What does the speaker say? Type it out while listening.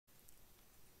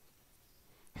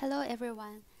Hello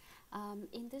everyone.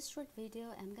 In this short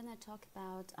video, I'm gonna talk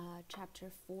about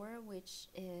chapter 4, which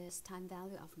is time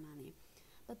value of money.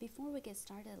 But before we get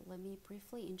started, let me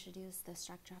briefly introduce the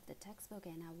structure of the textbook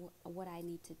and what I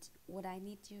need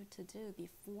you to do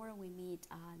before we meet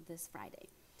this Friday.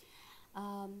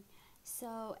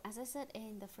 So as I said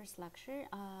in the first lecture,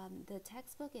 the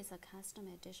textbook is a custom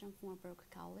edition for Brook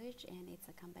College, and it's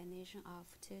a combination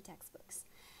of two textbooks.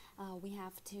 We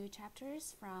have two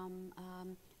chapters from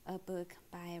a book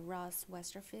by Ross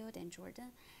Westerfield and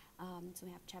Jordan. So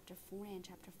we have chapter 4 and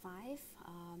chapter 5.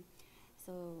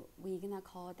 So we're gonna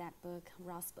call that book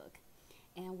Ross book.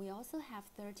 And we also have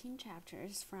 13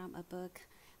 chapters from a book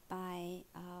by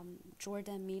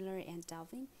Jordan, Miller, and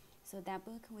Dalvin. So that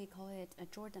book, we call it a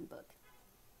Jordan book.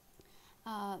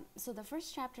 So the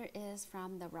first chapter is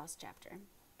from the Ross chapter.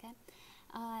 Okay.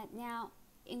 Now,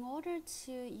 in order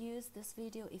to use this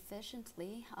video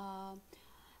efficiently,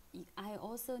 I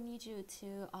also need you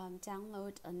to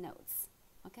download a notes.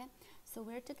 Okay, so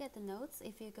where to get the notes?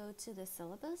 If you go to the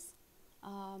syllabus,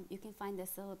 you can find the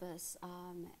syllabus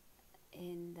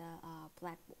in the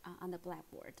on the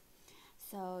blackboard.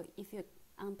 So if you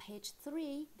on page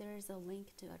 3, there is a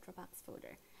link to a Dropbox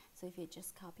folder. So if you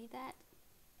just copy that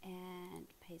and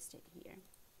paste it here.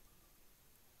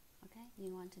 Okay,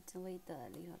 you want to delete the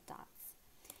little dots.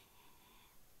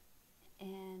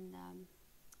 And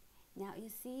now you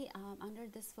see under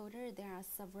this folder there are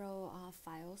several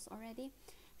files already.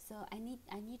 So I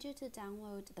need you to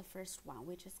download the first one,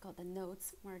 which is called the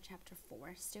notes for chapter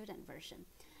 4 student version.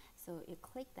 So you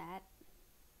click that,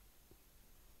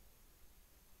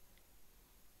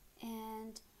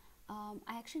 and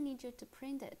I actually need you to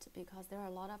print it because there are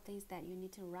a lot of things that you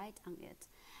need to write on it.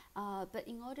 But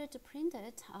in order to print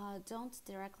it, don't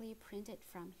directly print it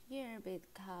from here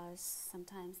because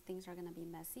sometimes things are going to be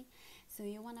messy. So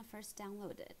you want to first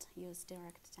download it. Use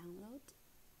direct download.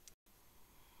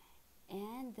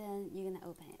 And then you're going to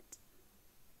open it.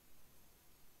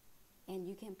 And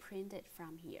you can print it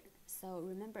from here. So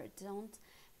remember, don't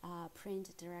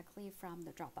print directly from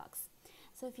the Dropbox.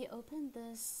 So if you open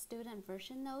the student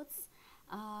version notes,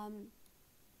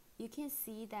 you can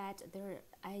see that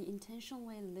I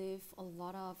intentionally leave a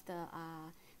lot of the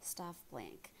stuff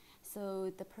blank.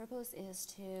 So the purpose is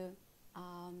to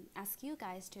ask you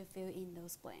guys to fill in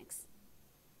those blanks.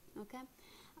 Okay,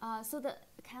 so the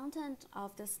content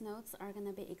of these notes are going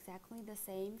to be exactly the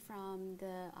same from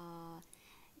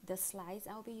the slides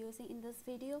I'll be using in this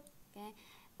video. Okay,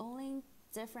 only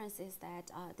difference is that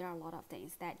there are a lot of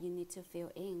things that you need to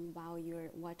fill in while you're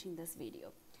watching this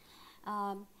video.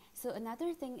 So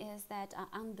another thing is that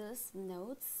on this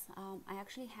notes, I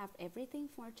actually have everything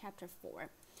for chapter 4.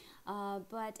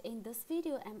 But in this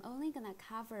video, I'm only going to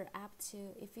cover up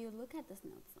to, if you look at this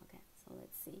notes, okay, so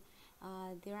let's see,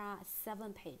 there are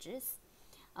 7 pages.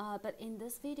 But in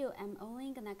this video, I'm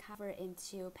only going to cover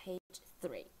into page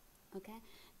 3, okay,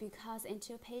 because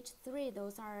into page 3,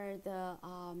 those are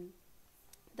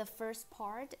the first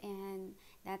part, and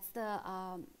that's the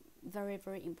very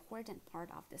important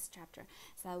part of this chapter.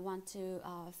 So I want to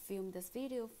film this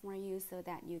video for you so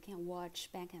that you can watch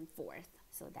back and forth,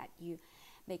 so that you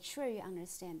make sure you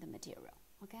understand the material.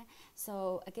 Okay,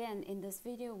 so again, in this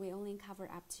video we only cover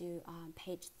up to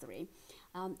page 3,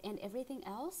 and everything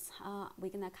else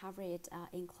we're gonna cover it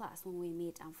in class when we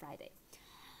meet on Friday.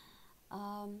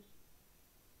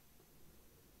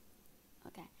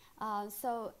 Okay,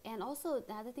 so, and also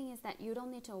the other thing is that you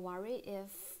don't need to worry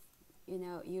if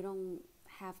you don't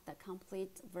have the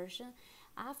complete version.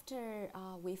 After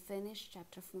we finish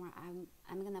chapter 4,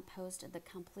 I'm gonna post the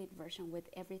complete version with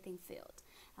everything filled.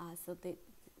 So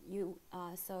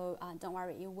don't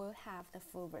worry, you will have the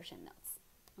full version notes.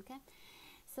 Okay.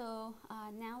 So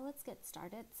now let's get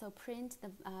started. So print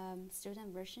the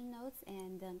student version notes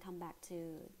and then come back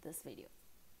to this video.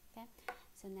 Okay.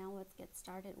 So now let's get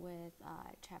started with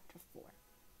chapter 4.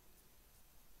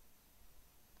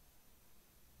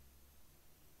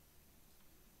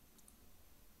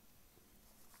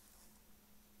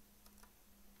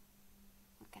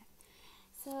 Okay.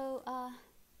 So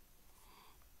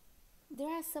there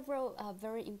are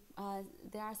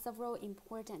several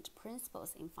important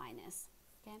principles in finance.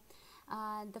 Okay.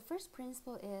 The first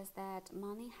principle is that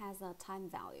money has a time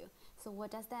value. So what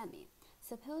does that mean?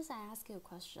 Suppose I ask you a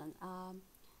question.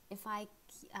 If I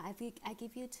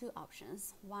give you 2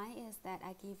 options. One is that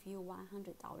I give you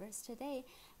 $100 today.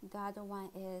 The other one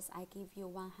is I give you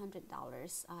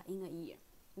 $100 in a year.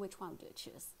 Which one would you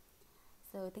choose?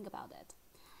 So think about it.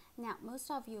 Now, most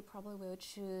of you probably will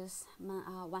choose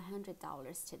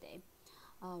 $100 today.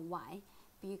 Why?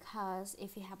 Because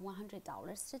if you have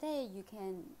 $100 today, you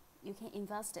can you can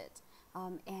invest it,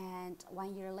 and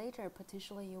 1 year later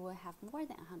potentially you will have more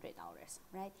than $100,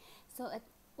 right? So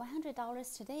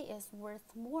 $100 today is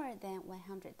worth more than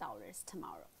 $100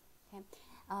 tomorrow. Okay,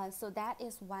 so that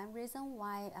is one reason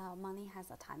why money has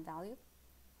a time value.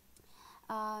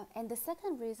 And the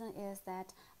second reason is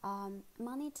that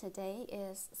money today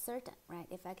is certain, right?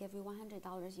 If I give you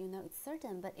 $100, you know it's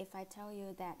certain. But if I tell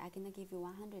you that I'm gonna give you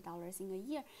 $100 in a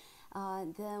year,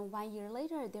 then 1 year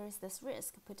later there's this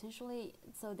risk potentially.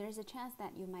 So there's a chance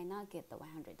that you might not get the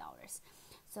 $100.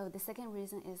 So the second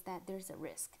reason is that there's a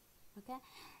risk. Okay,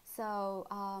 so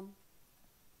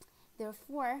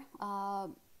therefore,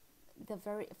 the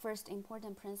very first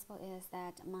important principle is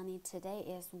that money today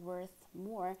is worth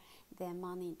more than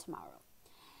money tomorrow.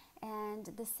 And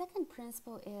the second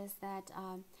principle is that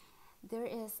there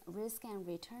is risk and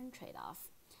return trade-off.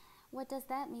 What does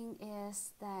that mean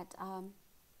is that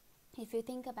if you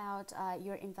think about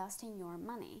you're investing your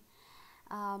money,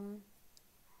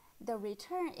 the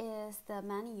return is the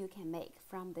money you can make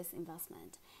from this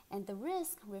investment, and the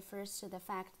risk refers to the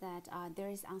fact that there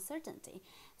is uncertainty.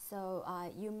 So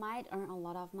you might earn a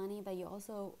lot of money, but you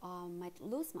also might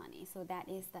lose money. So that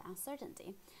is the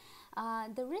uncertainty.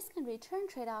 The risk and return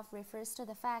trade-off refers to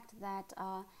the fact that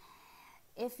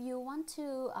if you want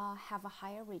to have a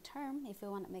higher return, if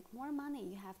you want to make more money,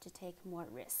 you have to take more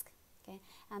risk. Okay.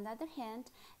 On the other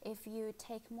hand, if you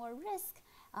take more risk,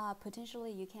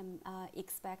 potentially you can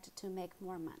expect to make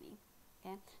more money.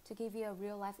 Okay. To give you a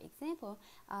real life example,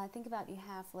 think about you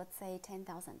have, let's say,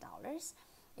 $10,000.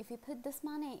 If you put this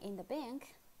money in the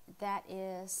bank, that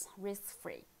is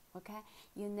risk-free. Okay.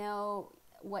 You know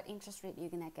what interest rate you're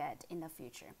gonna get in the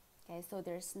future. Okay. So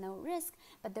there's no risk,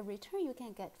 but the return you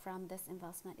can get from this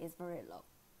investment is very low.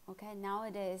 Okay.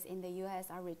 Nowadays in the US,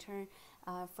 our return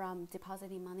from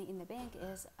depositing money in the bank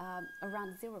is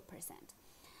around 0%.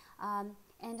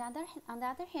 And on the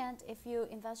other hand, if you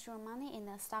invest your money in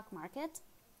the stock market,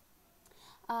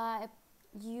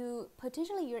 you're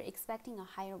expecting a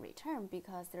higher return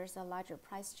because there's a larger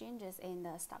price changes in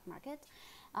the stock market.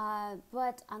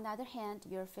 But on the other hand,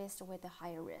 you're faced with a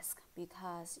higher risk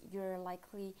because you're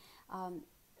likely,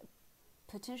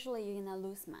 potentially you're gonna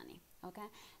lose money. Okay,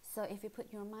 so if you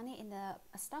put your money in the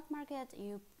stock market,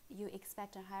 you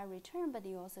expect a higher return, but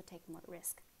you also take more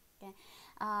risk. Okay,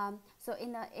 so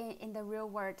in the real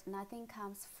world, nothing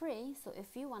comes free. So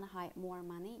if you want to have more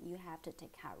money, you have to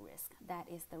take high risk. That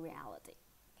is the reality.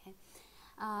 Okay,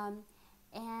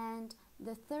 and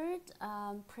the third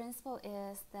principle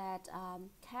is that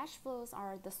cash flows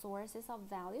are the sources of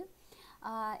value.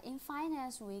 In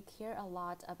finance, we care a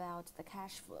lot about the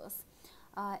cash flows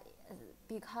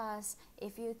because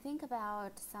if you think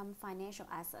about some financial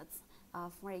assets,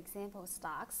 for example,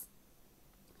 stocks.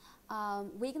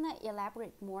 We're gonna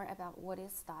elaborate more about what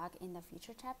is stock in the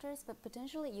future chapters, but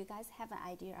potentially you guys have an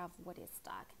idea of what is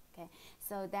stock. Okay,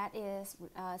 so that is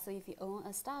so if you own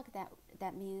a stock,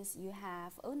 that means you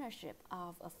have ownership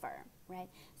of a firm, right?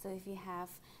 So if you have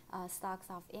stocks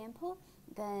of Ample,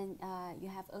 then you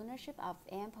have ownership of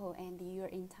Ample, and you're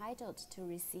entitled to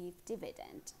receive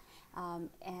dividend.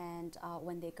 And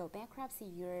when they go bankruptcy,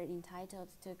 you're entitled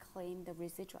to claim the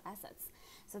residual assets.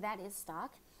 So that is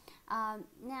stock.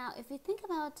 Now, if you think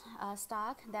about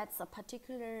stock, that's a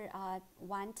particular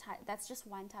one type. That's just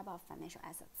one type of financial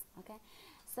assets. Okay,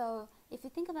 so if you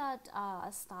think about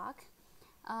a stock,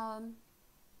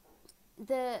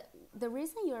 the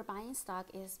reason you're buying stock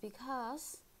is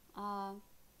because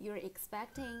you're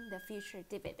expecting the future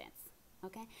dividends.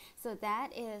 Okay, so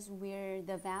that is where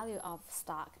the value of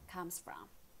stock comes from.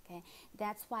 Okay,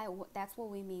 that's what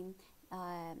we mean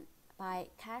by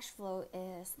cash flow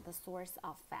is the source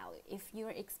of value. If you're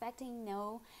expecting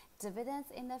no dividends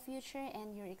in the future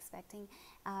and you're expecting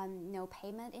no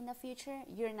payment in the future,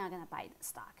 you're not gonna buy the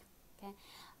stock. Okay,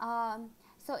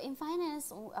 so in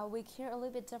finance, we care a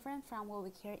little bit different from what we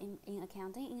care in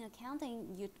accounting. In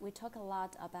accounting, we talk a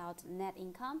lot about net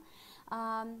income,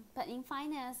 but in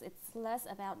finance, it's less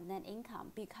about net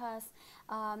income because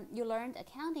you learned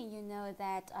accounting. You know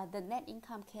that the net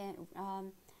income can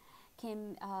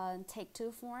take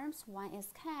two forms. One is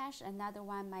cash, another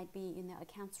one might be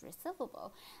accounts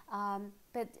receivable.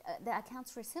 But the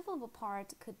accounts receivable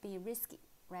part could be risky,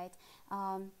 right?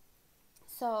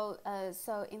 So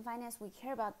in finance we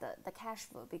care about the cash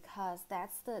flow because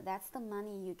that's the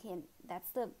money you can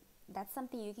that's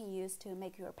something you can use to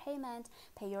make your payment,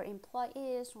 pay your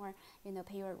employees, or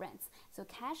pay your rents. So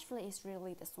cash flow is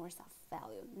really the source of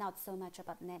value, not so much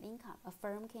about net income. A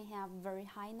firm can have very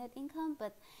high net income,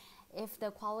 but if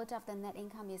the quality of the net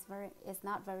income is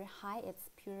not very high, it's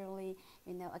purely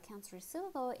accounts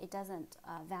receivable, it doesn't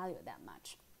value that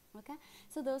much. Okay,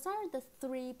 so those are the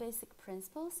three basic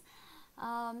principles.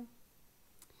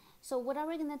 So what are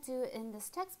we gonna do in this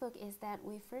textbook is that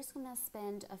we first gonna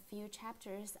spend a few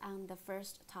chapters on the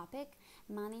first topic.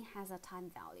 Money has a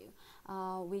time value.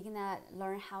 We're gonna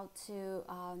learn how to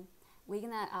we're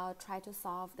gonna try to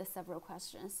solve the several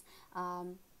questions.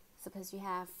 Suppose you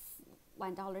have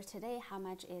 $1 today, how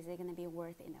much is it going to be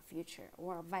worth in the future,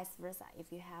 or vice versa?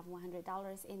 If you have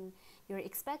 $100 in, you're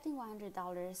expecting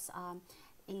 $100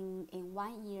 in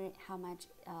 1 year, how much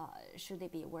should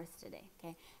it be worth today?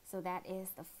 Okay, so that is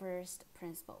the first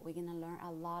principle. We're going to learn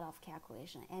a lot of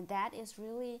calculation, and that is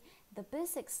really the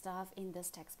basic stuff in this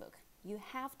textbook. You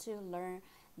have to learn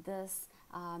this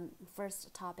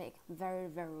first topic very,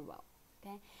 very well.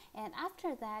 Okay, and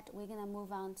after that, we're gonna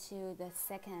move on to the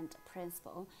second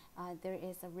principle. There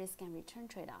is a risk and return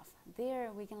trade-off.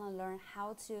 There, we're gonna learn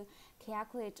how to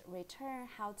calculate return,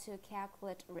 how to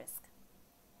calculate risk.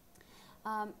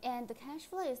 And the cash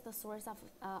flow is the source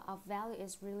of value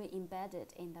is really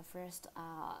embedded in the first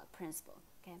principle.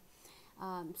 Okay,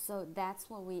 so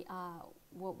that's what we're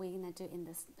gonna do in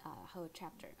this whole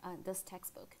chapter, this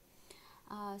textbook.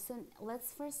 So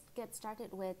let's first get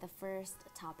started with the first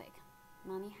topic.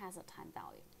 Money has a time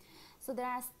value. So there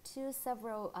are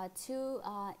two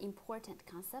important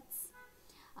concepts.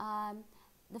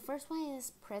 The first one is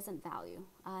present value.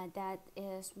 That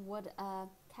is what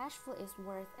cash flow is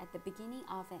worth at the beginning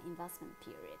of an investment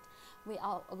period. We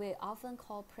often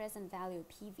call present value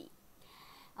PV.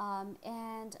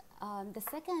 The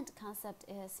second concept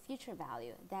is future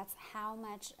value. That's how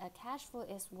much cash flow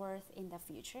is worth in the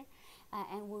future,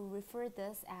 and we refer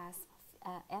this as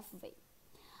FV.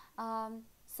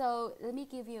 So let me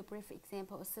give you a brief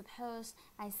example. Suppose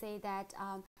I say that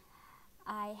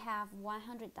I have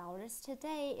 $100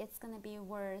 today. It's going to be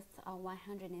worth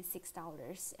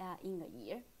 $106 in a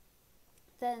year.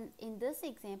 Then in this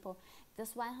example,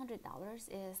 this $100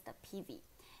 is the PV,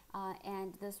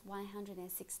 and this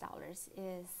 $106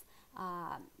 is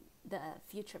the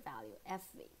future value,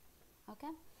 FV.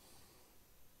 Okay.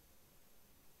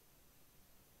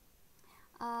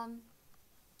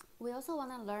 We also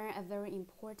want to learn a very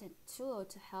important tool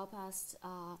to help us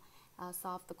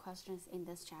solve the questions in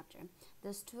this chapter.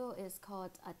 This tool is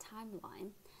called a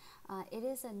timeline. It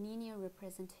is a linear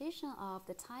representation of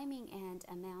the timing and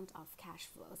amount of cash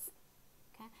flows.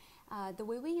 Okay, the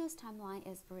way we use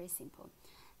timeline is very simple.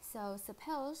 So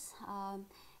suppose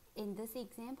in this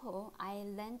example, I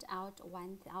lend out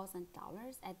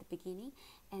 $1,000 at the beginning,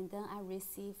 and then I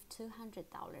receive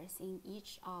 $200 in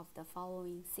each of the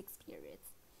following 6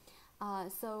 periods.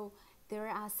 So there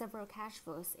are several cash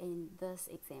flows in this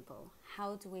example.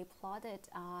 How do we plot it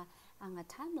on a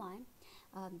timeline?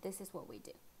 This is what we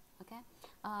do. Okay,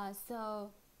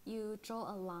 so you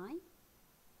draw a line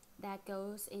that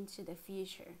goes into the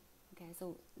future. Okay,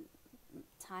 so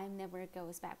time never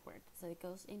goes backward, so it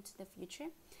goes into the future,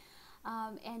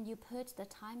 and you put the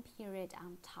time period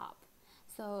on top.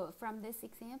 So from this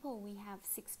example, we have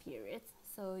 6 periods.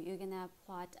 So you're gonna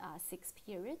plot 6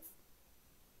 periods.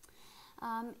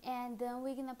 And then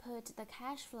we're gonna put the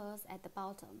cash flows at the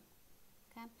bottom.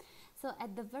 Okay, so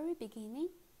at the very beginning,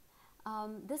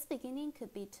 this beginning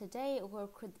could be today or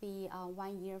could be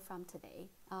 1 year from today,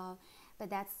 but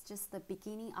that's just the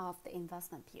beginning of the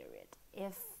investment period.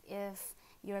 If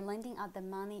you're lending out the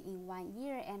money in 1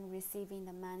 year and receiving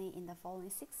the money in the following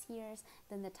 6 years,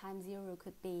 then the time zero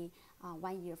could be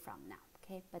 1 year from now.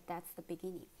 Okay, but that's the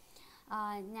beginning.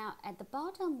 Now at the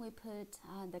bottom we put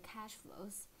the cash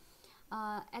flows.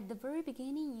 At the very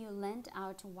beginning, you lend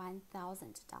out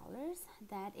 $1,000.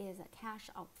 That is a cash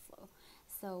outflow.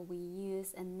 So we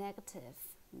use a negative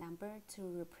number to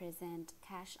represent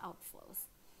cash outflows.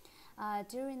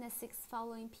 During the 6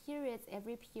 following periods,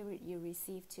 every period you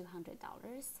receive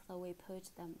 $200. So we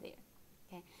put them there.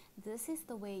 Okay, this is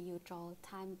the way you draw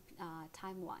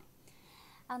timeline.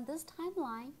 On this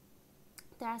timeline,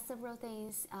 there are several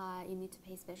things you need to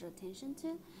pay special attention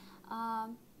to.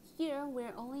 Here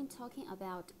we're only talking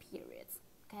about periods.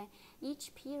 Okay,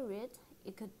 each period,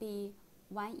 it could be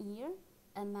 1 year,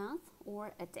 a month,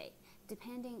 or a day,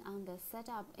 depending on the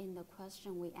setup in the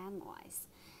question we analyze.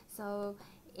 So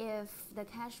if the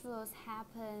cash flows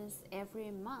happens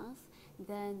every month,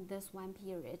 then this 1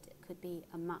 period could be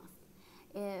a month.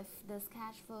 If these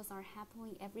cash flows are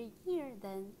happening every year,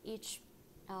 then each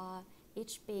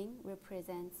being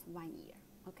represents 1 year.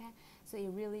 Okay, so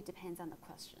it really depends on the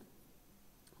question.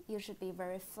 You should be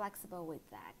very flexible with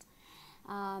that.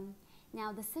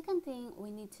 Now the second thing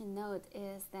we need to note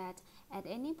is that at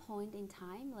any point in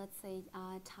time, let's say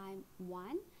time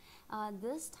 1,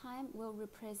 this time will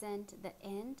represent the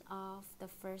end of the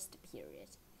first period.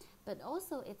 but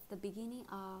also it's the beginning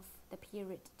of the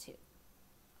period 2.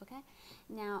 Okay,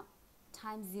 now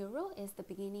time 0 is the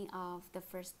beginning of the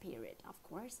first period, of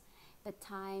course, but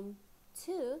time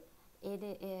 2, it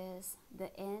is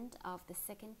the end of the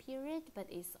second period, but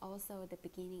it's also the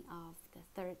beginning of the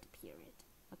third period.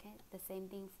 Okay, the same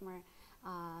thing for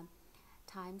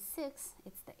time 6,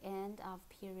 it's the end of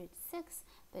period 6,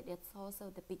 but it's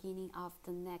also the beginning of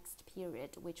the next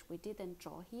period, which we didn't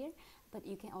draw here, but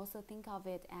you can also think of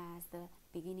it as the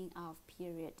beginning of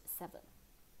period 7.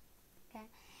 Okay,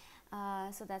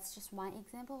 so that's just one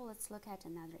example. Let's look at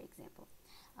another example.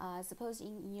 Suppose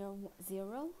in year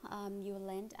 0, you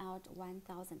lend out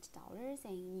 $1,000,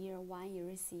 and in year 1 you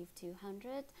receive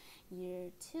 200, year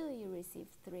 2 you receive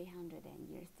 300, and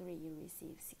year 3 you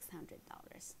receive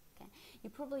 $600. Okay, you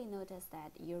probably notice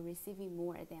that you're receiving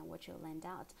more than what you lend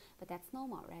out, but that's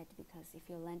normal, right? Because if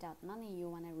you lend out money, you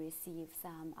want to receive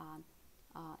some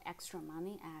extra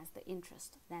money as the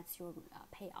interest. That's your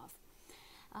payoff.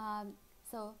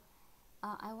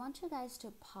 I want you guys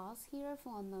to pause here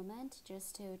for a moment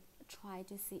just to try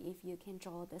to see if you can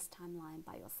draw this timeline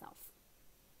by yourself.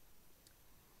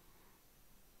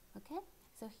 Okay,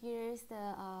 so here's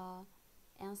the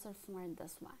answer for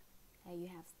this one. Okay, you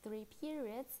have 3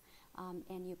 periods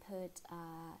and you put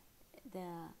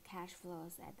the cash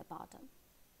flows at the bottom.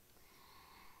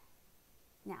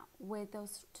 Now, with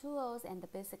those tools and the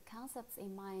basic concepts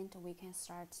in mind, we can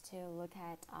start to look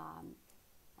at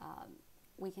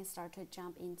we can start to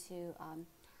jump into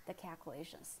the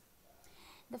calculations.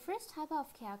 The first type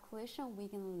of calculation we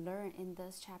can learn in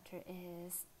this chapter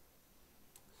is,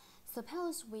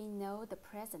 suppose we know the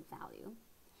present value,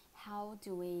 how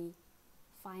do we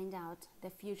find out the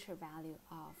future value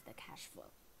of the cash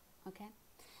flow? Okay.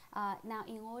 Now,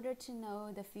 in order to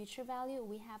know the future value,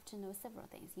 we have to know several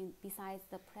things. Besides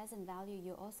the present value,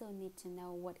 you also need to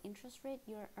know what interest rate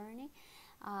you're earning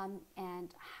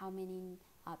and how many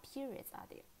periods are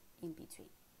there in between.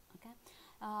 Okay,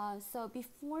 so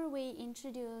before we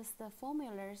introduce the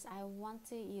formulas, I want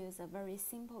to use a very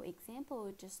simple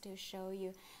example just to show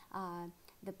you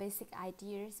the basic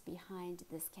ideas behind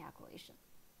this calculation.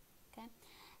 Okay,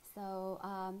 so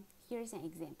here's an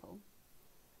example.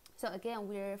 So again,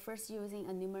 we're first using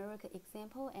a numerical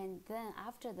example, and then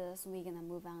after this, we're gonna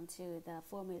move on to the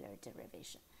formula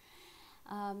derivation.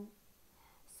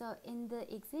 So in the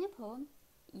example,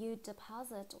 you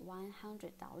deposit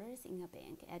 $100 in a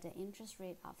bank at an interest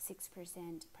rate of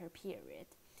 6% per period.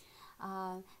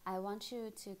 I want you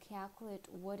to calculate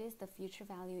what is the future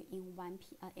value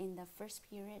in the first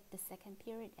period, the second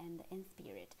period, and the nth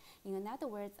period. In other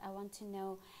words, I want to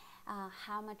know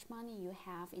how much money you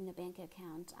have in the bank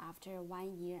account after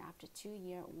 1 year, after 2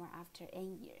 years, or after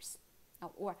n years.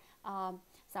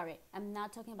 Sorry, I'm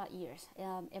not talking about years.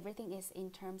 Everything is in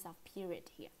terms of period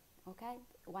here. Okay,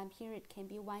 one period can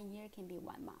be 1 year, can be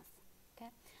 1 month.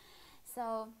 Okay,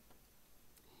 so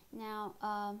now,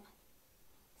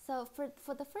 so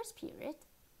for the first period,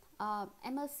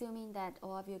 I'm assuming that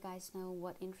all of you guys know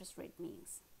what interest rate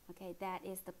means. Okay, that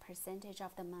is the percentage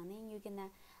of the money you're gonna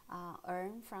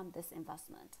earn from this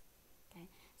investment. Okay,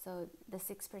 so the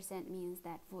 6% means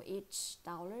that for each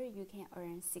dollar you can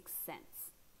earn 6 cents.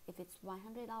 If it's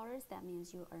 $100, that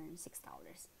means you earn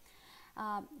 $6.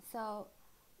 So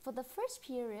for the first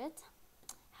period,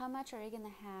 how much are you gonna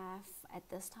have at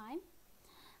this time?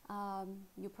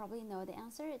 You probably know the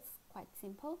answer. It's quite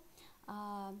simple.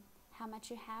 How much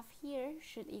you have here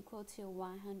should equal to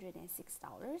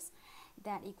 $106.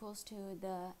 That equals to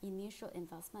the initial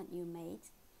investment you made,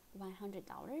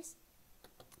 $100.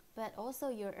 But also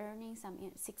you're earning some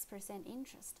 6%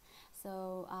 interest.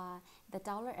 So the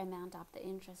dollar amount of the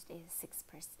interest is $6.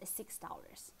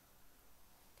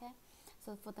 Okay,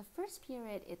 so for the first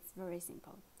period, it's very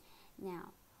simple.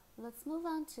 Now, let's move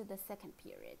on to the second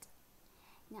period.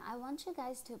 Now, I want you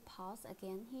guys to pause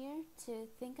again here to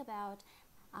think about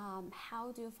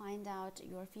how do you find out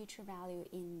your future value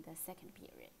in the second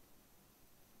period.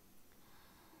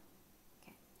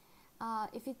 Okay,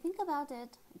 if you think about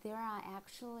it, there are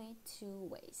actually 2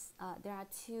 ways. There are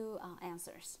 2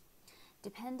 answers,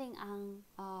 depending on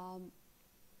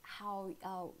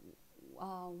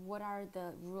what are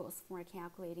the rules for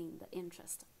calculating the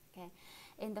interest. Okay,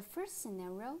 in the first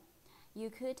scenario, you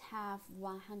could have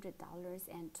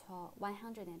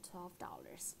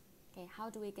 $112. Okay, how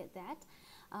do we get that?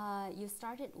 You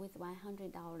started with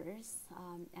 $100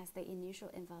 as the initial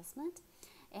investment,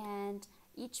 and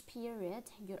each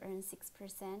period you earn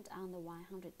 6% on the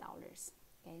 $100.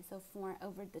 Okay, so for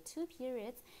over the 2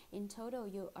 periods, in total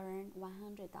you earn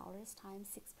 $100 times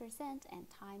 6% and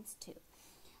times 2.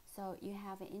 So you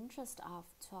have an interest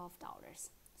of $12.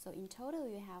 So in total,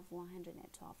 you have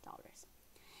 $112.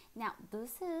 Now,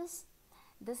 this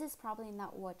is probably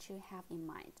not what you have in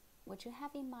mind. What you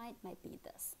have in mind might be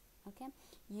this. Okay,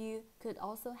 you could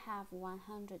also have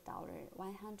 $100,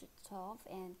 112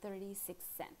 and 36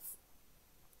 cents.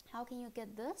 How can you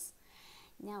get this?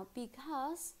 Now,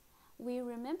 because we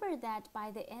remember that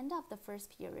by the end of the first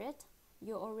period,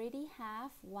 you already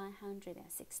have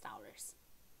 $106.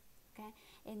 Okay,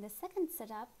 in the second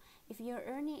setup, if you're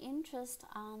earning interest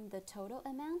on the total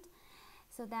amount,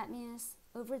 so that means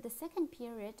over the second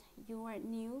period, your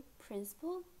new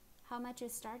principal, how much you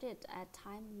started at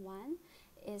time 1,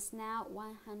 is now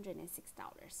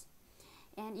 $106.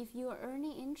 And if you are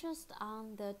earning interest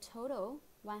on the total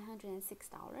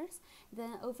 $106,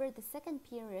 then over the second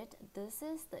period, this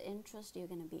is the interest you're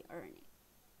going to be earning.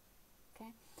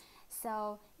 Okay,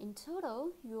 so in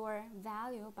total, your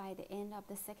value by the end of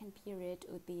the second period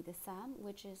would be the sum,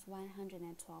 which is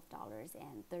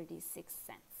 $112.36.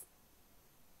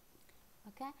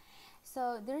 Okay,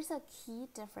 so there's a key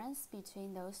difference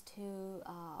between those two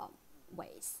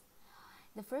ways.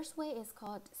 The first way is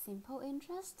called simple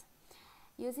interest.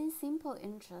 Using simple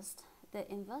interest, the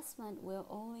investment will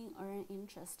only earn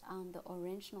interest on the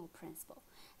original principal.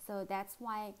 So that's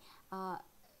why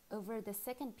over the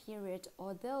second period,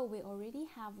 although we already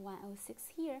have 106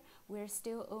 here, we're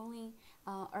still only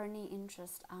earning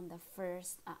interest on the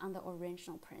on the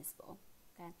original principal.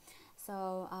 Okay,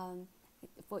 so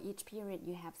for each period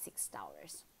you have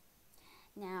 $6.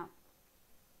 Now,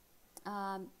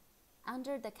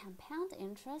 under the compound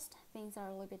interest, things are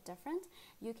a little bit different.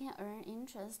 You can earn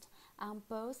interest on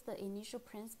both the initial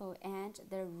principal and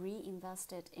the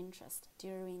reinvested interest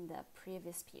during the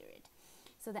previous period.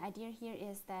 So the idea here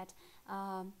is that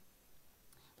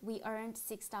we earned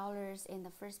 $6 in the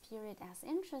first period as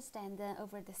interest, and then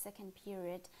over the second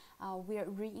period, we're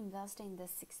reinvesting the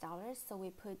 $6. So we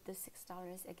put the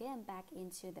 $6 again back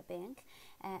into the bank,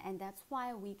 and that's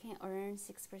why we can earn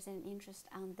 6% interest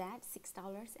on that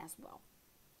 $6 as well.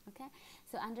 Okay,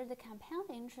 so under the compound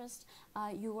interest,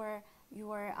 your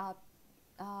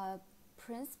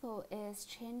principal is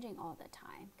changing all the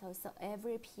time. So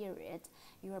every period,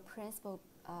 your principal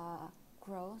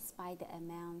grows by the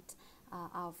amount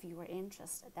of your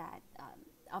interest that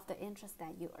of the interest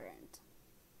that you earned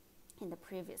in the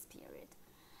previous period.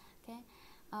 Okay,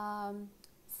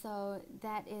 so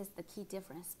that is the key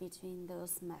difference between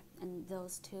those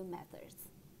two methods.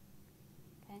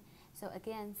 Okay, so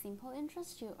again, simple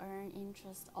interest, you earn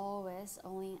interest always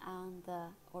only on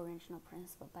the original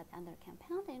principal, but under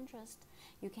compound interest,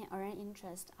 you can earn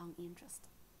interest on interest.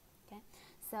 Okay,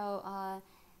 so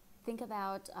think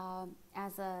about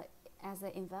as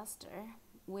an investor,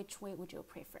 which way would you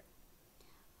prefer?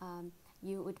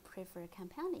 You would prefer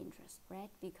compound interest,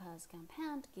 right? Because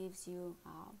compound gives you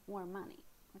more money.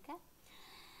 Okay.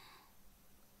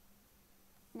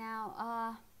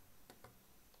 Now,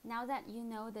 now that you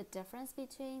know the difference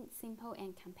between simple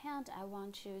and compound, I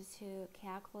want you to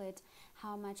calculate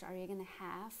how much are you going to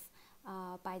have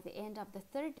by the end of the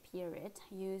third period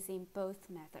using both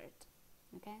methods.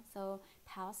 Okay, so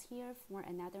pause here for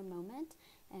another moment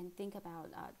and think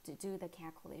about to do the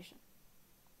calculation.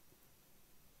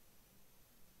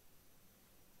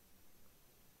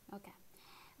 Okay,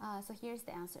 so here's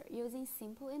the answer. Using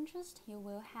simple interest, you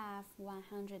will have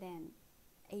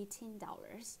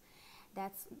 $118.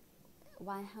 That's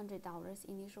 $100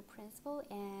 initial principal,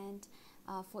 and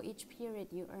for each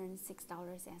period you earn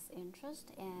 $6 as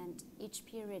interest, and each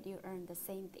period you earn the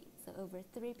same thing. So over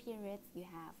 3 periods you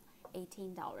have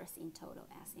 $18 in total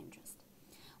as interest.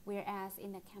 Whereas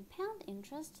in the compound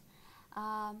interest,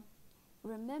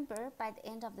 remember by the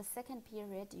end of the second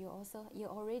period you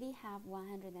already have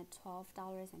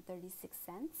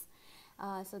 $112.36.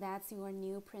 So that's your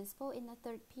new principal in the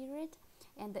third period,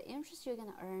 and the interest you're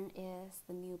going to earn is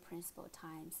the new principal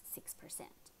times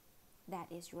 6%. That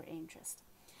is your interest.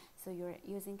 So you're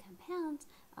using compound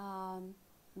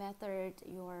method,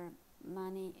 your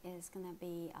money is going to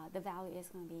be, the value is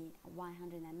going to be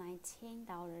 $119.10.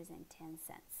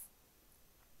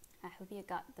 I hope you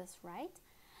got this right.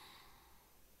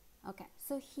 Okay,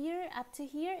 so here, up to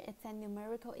here, it's a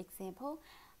numerical example,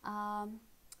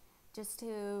 just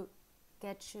to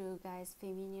get you guys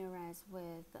familiarized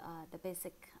with the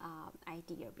basic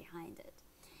idea behind it.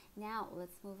 Now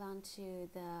let's move on to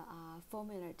the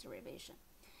formula derivation.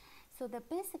 So the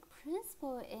basic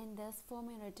principle in this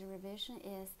formula derivation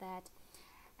is that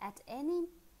at any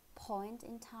point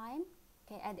in time,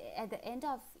 okay, at the end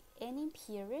of any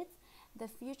period, the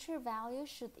future value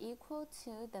should equal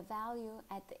to the value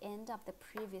at the end of the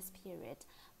previous period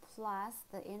plus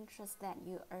the interest that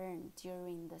you earned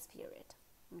during this period.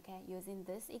 Okay, using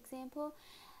this example,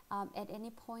 at any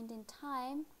point in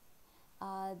time,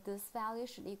 this value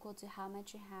should equal to how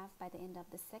much you have by the end of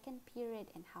the second period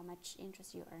and how much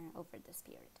interest you earn over this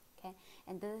period. Okay,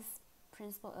 and this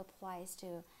principle applies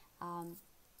to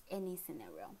any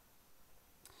scenario.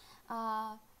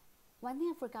 One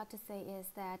thing I forgot to say is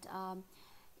that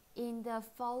in the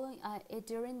following,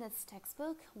 during this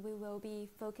textbook, we will be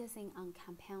focusing on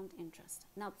compound interest,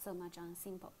 not so much on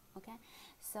simple. Okay,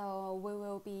 so we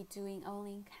will be doing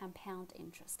only compound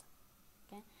interest.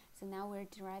 Okay, so now we're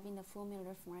deriving the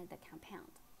formula for the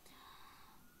compound.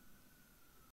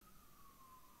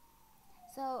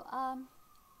 So I'm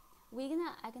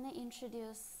gonna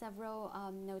introduce several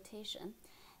notation.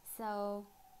 So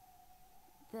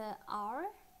the R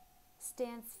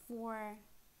stands for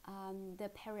the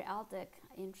periodic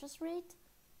interest rate.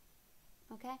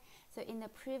 Okay, so in the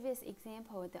previous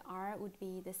example, the R would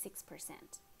be the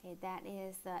 6%. Okay, that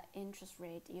is the interest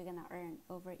rate you're gonna earn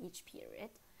over each period.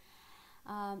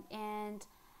 I'm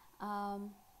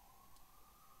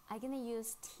gonna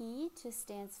use T to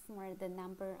stands for the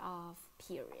number of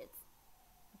periods.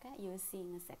 Okay, you'll see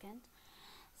in a second.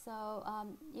 So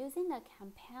using the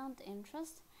compound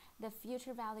interest, the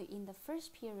future value in the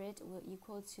first period will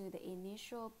equal to the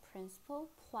initial principal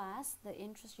plus the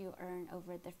interest you earn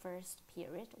over the first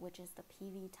period, which is the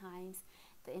PV times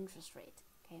the interest rate.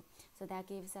 Okay, so that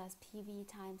gives us PV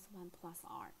times 1 plus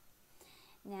R.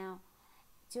 Now,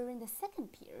 during the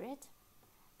second period,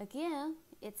 again,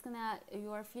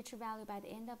 your future value by the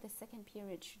end of the second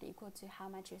period should equal to how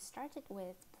much you started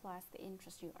with plus the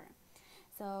interest you earn.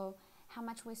 So how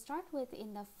much we start with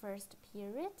in the first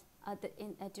period,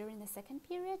 during the second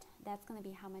period, that's going to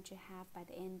be how much you have by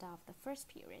the end of the first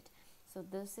period. So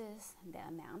this is the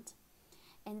amount.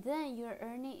 And then you're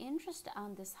earning interest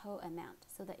on this whole amount.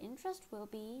 So the interest will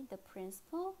be the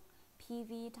principal,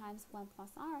 PV times 1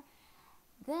 plus R,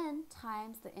 then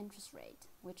times the interest rate,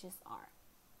 which is R.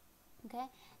 Okay,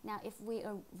 now if we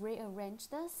rearrange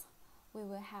this, we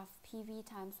will have PV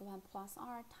times 1 plus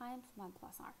R times 1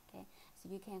 plus R. Okay, so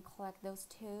you can collect those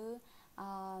two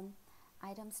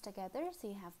items together, so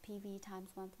you have PV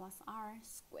times 1 plus R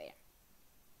squared.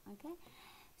 Okay,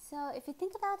 so if you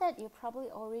think about it, you probably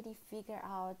already figure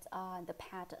out the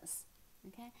patterns.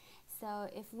 Okay, so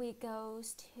if we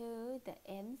goes to the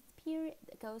nth period,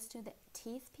 goes to the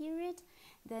tth period,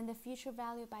 then the future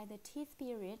value by the tth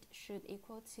period should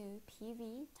equal to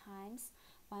PV times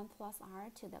 1 plus R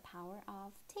to the power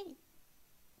of t.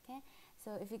 Okay,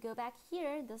 so if you go back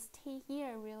here, this t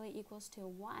here really equals to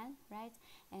 1, right?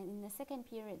 And in the second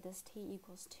period, this t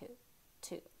equals to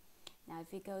 2. Now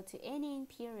if you go to any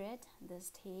period,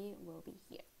 this t will be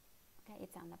here. Okay,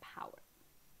 it's on the power.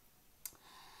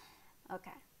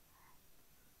 Okay.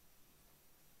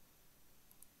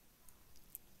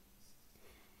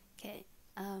 Okay.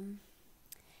 All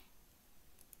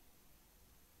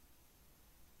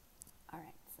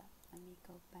right, so let me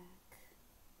go back.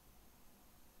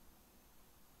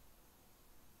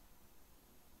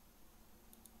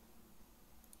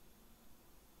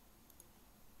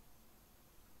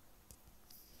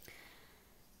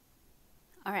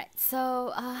 All right,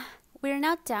 so we're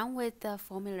not done with the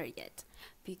formula yet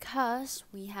because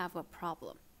we have a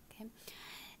problem. Okay,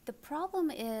 the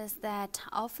problem is that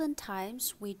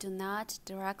oftentimes we do not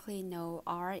directly know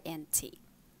R and T.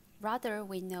 Rather,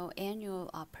 we know annual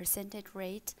percentage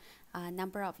rate,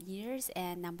 number of years,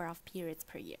 and number of periods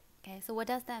per year. Okay, so what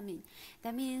does that mean?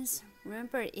 That means,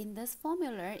 remember, in this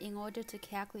formula, in order to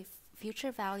calculate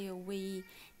future value, we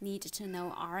need to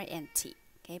know R and T.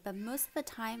 Okay, but most of the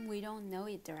time we don't know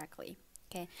it directly.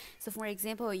 Okay, so for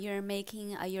example, you're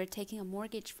taking a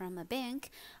mortgage from a bank.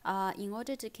 In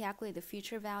order to calculate the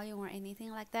future value or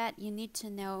anything like that, you need to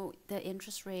know the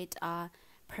interest rate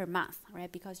per month, right?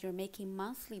 Because you're making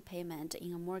monthly payment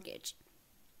in a mortgage.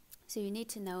 So you need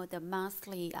to know the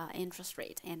monthly interest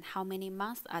rate and how many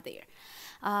months are there.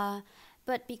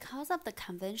 But because of the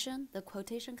convention, the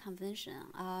quotation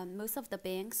convention, most of the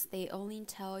banks, they only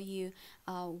tell you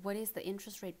what is the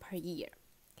interest rate per year.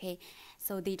 Okay,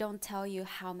 so they don't tell you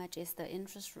how much is the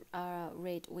interest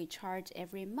rate we charge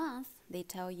every month. They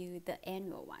tell you the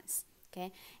annual ones.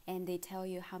 Okay, and they tell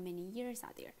you how many years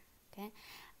are there. Okay,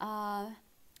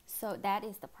 so that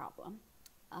is the problem.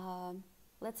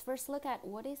 Let's first look at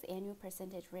what is annual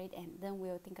percentage rate, and then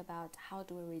we'll think about how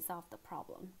do we resolve the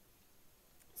problem.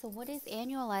 So what is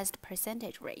annualized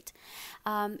percentage rate?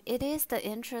 It is the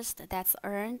interest that's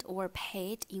earned or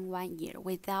paid in 1 year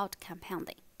without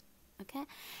compounding. Okay,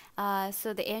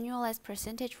 so the annualized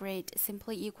percentage rate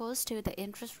simply equals to the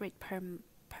interest rate per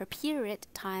period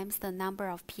times the number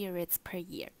of periods per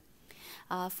year.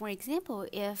 For example,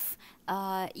 if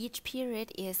each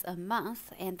period is a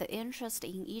month and the interest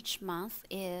in each month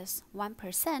is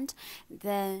 1%,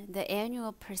 then the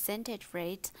annual percentage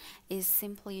rate is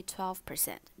simply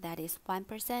 12%. That is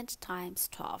 1% times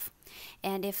 12.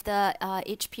 And if the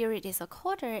each period is a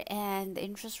quarter and the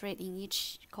interest rate in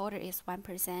each quarter is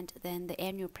 1%, then the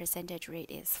annual percentage rate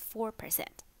is 4%.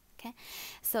 Okay,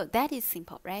 so that is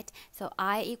simple, right? So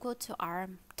I equal to R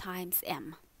times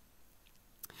M.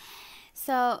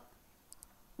 So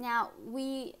now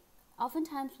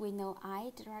oftentimes we know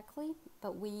I directly,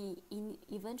 but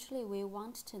eventually we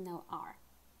want to know R.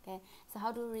 Okay, so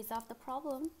how do we resolve the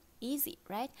problem? Easy,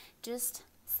 right? Just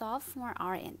solve for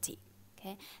R and T.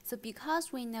 Okay, so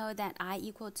because we know that I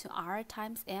equal to R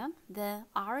times M, then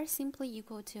R simply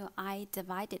equal to I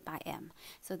divided by M.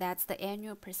 So that's the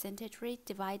annual percentage rate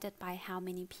divided by how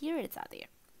many periods are there.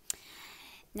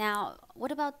 Now,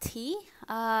 what about T?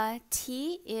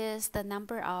 T is the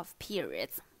number of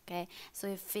periods. Okay, so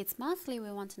if it's monthly,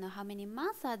 we want to know how many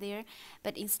months are there,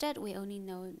 but instead we only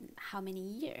know how many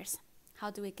years. How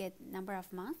do we get number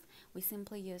of months? We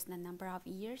simply use the number of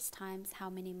years times how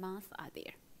many months are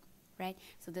there. Right?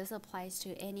 So this applies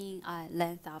to any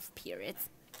length of periods.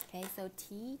 Okay, so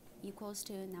T equals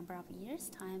to number of years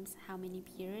times how many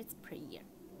periods per year.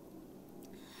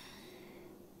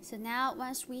 So now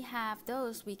once we have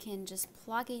those, we can just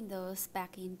plug in those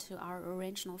back into our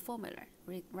original formula,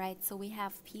 right? So we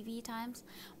have PV times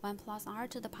 1 plus R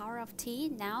to the power of T.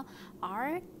 Now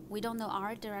R, we don't know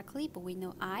R directly, but we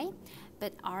know I,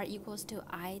 but R equals to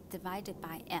I divided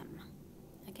by M.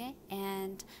 Okay,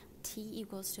 and T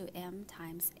equals to M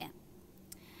times N.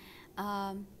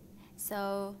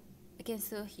 So again,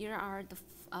 so here are the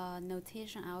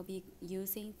notation I'll be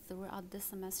using throughout the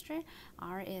semester.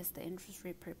 R is the interest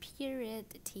rate per period,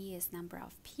 T is number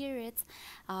of periods,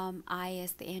 I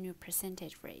is the annual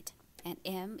percentage rate, and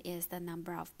M is the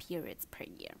number of periods per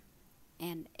year,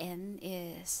 and N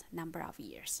is number of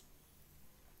years.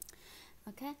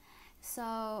 Okay,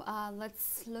 so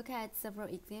let's look at several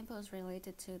examples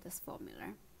related to this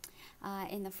formula.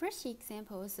 In the first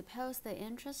example, suppose the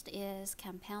interest is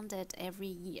compounded every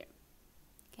year.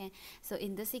 Okay, so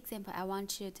in this example, I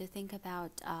want you to think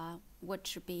about what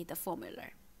should be the formula.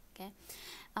 Okay,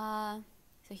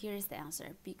 so here is the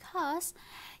answer. Because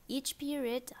each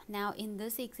period now in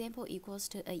this example equals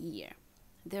to a year,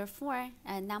 therefore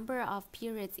a number of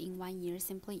periods in 1 year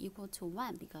simply equal to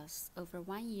 1, because over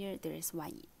 1 year there is 1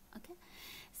 year. Okay,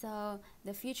 so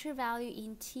the future value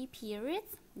in T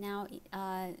periods now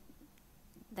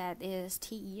that is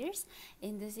T years,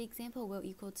 in this example will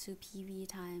equal to PV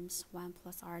times 1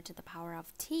 plus R to the power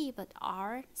of T, but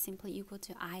R simply equal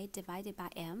to I divided by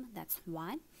M, that's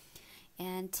 1,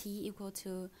 and T equal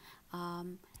to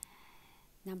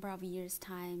number of years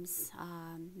times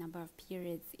number of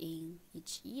periods in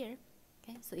each year.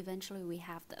 Okay, so eventually we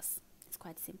have this. It's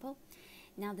quite simple.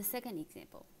 Now the second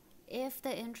example, if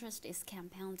the interest is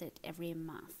compounded every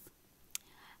month,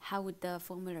 how would the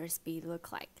formulas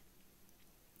look like?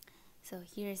 So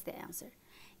here's the answer.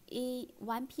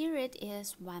 One period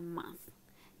is 1 month.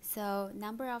 So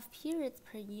number of periods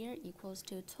per year equals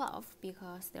to 12,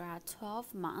 because there are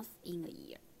 12 months in a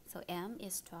year. So M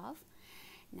is 12.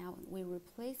 Now we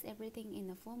replace everything in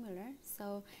the formula.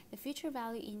 So the future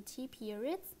value in T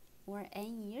periods, or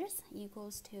N years,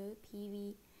 equals to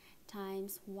PV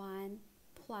times 1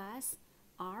 plus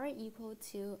R equal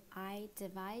to I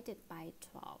divided by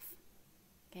 12.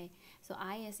 Okay, so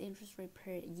I is interest rate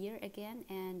per year again,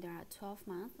 and there are 12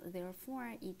 months.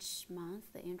 Therefore, each month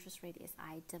the interest rate is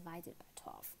I divided by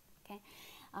 12. Okay,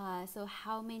 so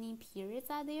how many periods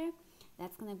are there?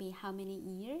 That's going to be how many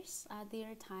years are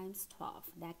there times 12.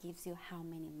 That gives you how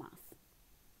many months.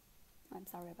 I'm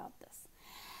sorry about this.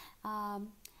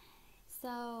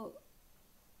 So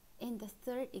in the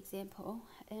third example,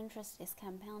 interest is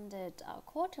compounded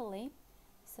quarterly.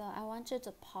 So I want you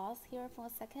to pause here for a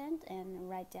second and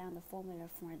write down the formula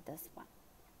for this one.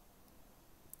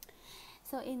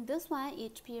 So in this one,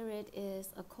 each period is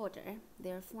a quarter.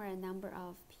 Therefore, a number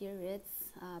of periods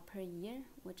per year,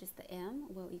 which is the M,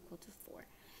 will equal to 4.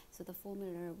 So the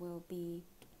formula will be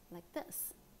like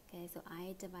this. Okay, so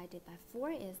I divided by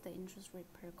 4 is the interest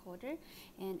rate per quarter,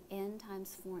 and N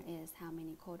times 4 is how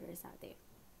many quarters are there.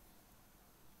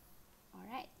 All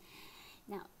right.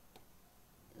 Now,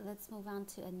 let's move on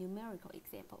to a numerical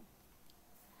example.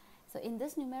 So in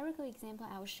this numerical example,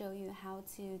 I will show you how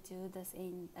to do this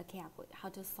in a calculator, how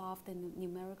to solve the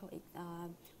numerical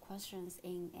questions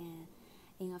in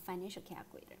a financial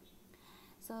calculator.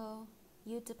 So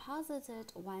you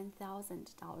deposited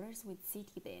 $1,000 with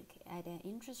Citibank at an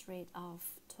interest rate of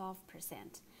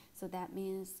 12%. So that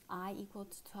means I equal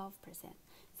to 12%.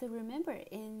 So remember,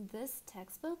 in this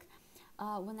textbook,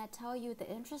 when I tell you the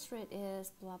interest rate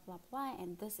is blah, blah, blah,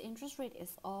 and this interest rate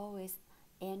is always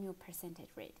annual percentage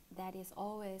rate. That is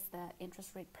always the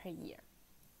interest rate per year.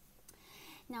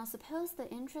 Now, suppose the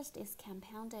interest is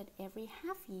compounded every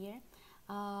half year.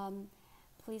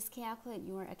 Please calculate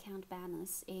your account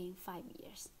balance in 5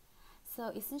 years.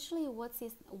 So essentially what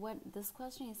this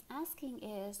question is asking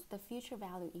is the future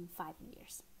value in 5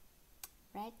 years,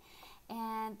 right?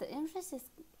 And the interest is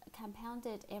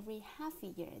compounded every half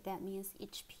year. That means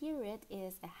each period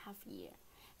is a half year.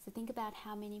 So think about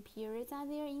how many periods are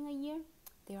there in a year?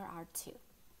 There are 2,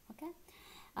 okay?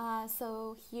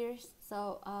 So here's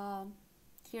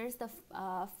the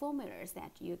formulas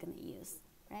that you're gonna use,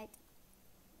 right?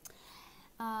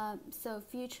 So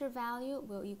future value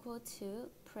will equal to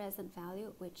present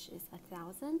value, which is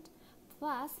 1,000,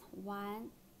 plus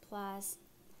 1 plus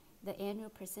the annual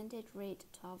percentage rate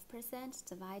 12%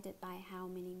 divided by how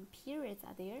many periods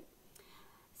are there.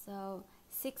 So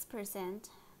 6%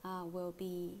 will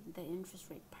be the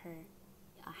interest rate per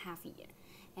half year.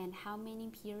 And how many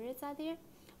periods are there?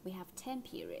 We have 10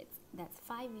 periods. That's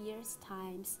 5 years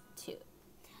times 2.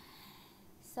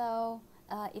 So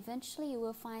eventually you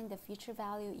will find the future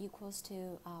value equals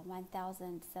to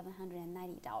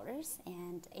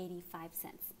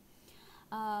 $1,790.85.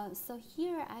 So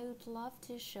here I would love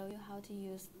to show you how to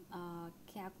use a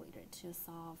calculator to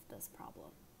solve this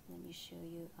problem. Let me show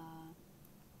you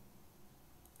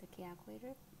the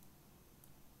calculator.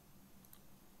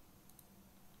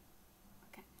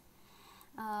 Okay.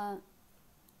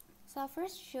 So I'll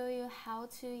first show you how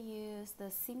to use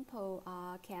the simple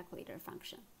calculator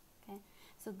function. Okay.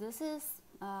 So this is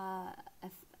an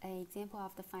example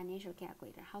of the financial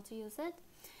calculator. How to use it?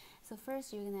 So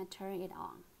first you're gonna turn it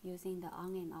on using the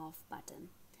on and off button.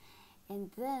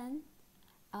 And then,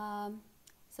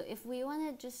 so if we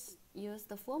wanna just use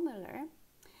the formula,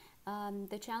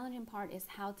 the challenging part is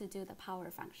how to do the power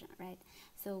function, right?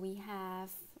 So we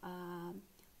have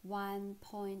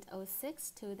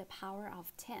 1.06 to the power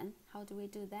of 10. How do we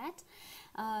do that?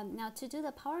 Now to do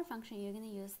the power function, you're gonna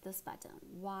use this button,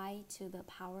 y to the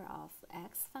power of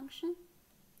x function.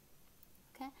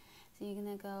 Okay, so you're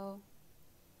gonna go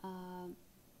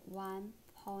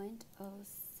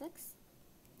 1.06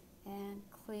 and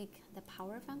click the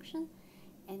power function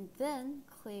and then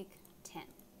click 10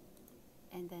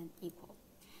 and then equal.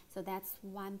 So that's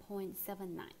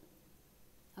 1.79.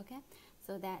 Okay,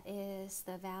 so that is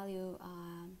the value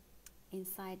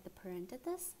inside the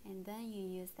parenthesis, and then you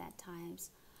use that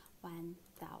times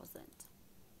 1,000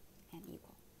 and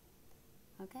equal.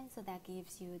 Okay, so that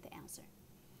gives you the answer.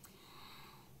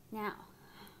 Now,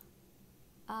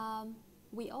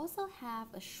 we also have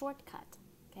a shortcut,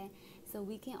 okay? So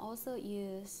we can also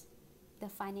use the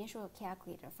financial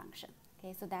calculator function,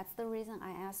 okay? So that's the reason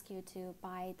I ask you to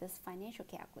buy this financial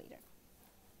calculator.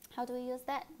 How do we use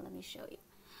that? Let me show you.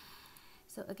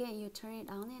 So again, you turn it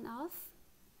on and off.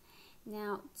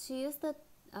 Now, to use the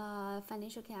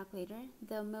financial calculator,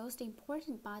 the most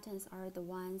important buttons are the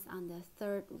ones on the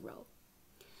third row.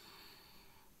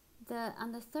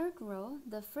 On the third row,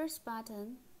 the first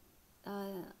button,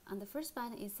 on the first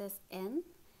button it says N,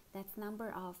 that's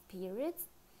number of periods,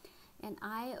 and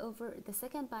I over the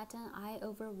second button, I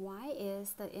over Y,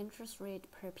 is the interest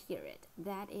rate per period.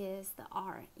 That is the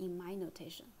R in my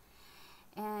notation.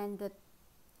 And the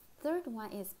third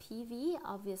one is PV,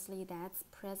 obviously that's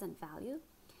present value.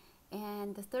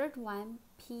 And the third one,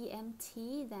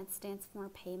 PMT, that stands for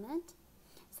payment.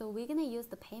 So we're gonna use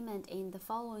the payment in the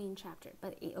following chapter,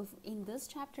 but in this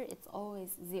chapter it's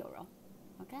always 0.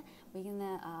 Okay, we're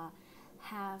gonna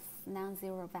have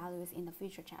non-zero values in the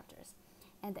future chapters.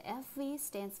 And the FV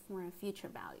stands for future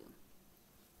value.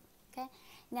 Okay,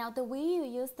 now the way you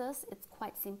use this, it's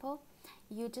quite simple.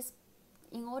 You just,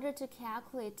 in order to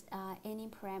calculate any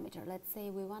parameter, let's say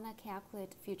we want to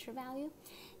calculate future value.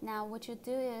 Now what you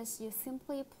do is you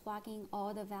simply plug in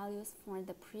all the values for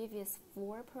the previous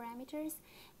 4 parameters,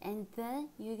 and then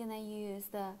you're gonna use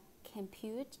the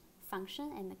compute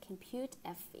function and the compute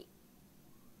FV.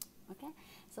 Okay,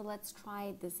 so let's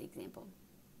try this example.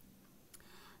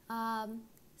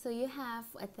 So you have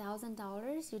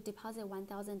 $1,000, you deposit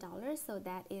 $1,000, so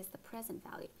that is the present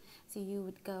value. So you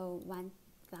would go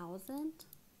 1,000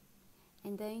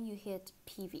 and then you hit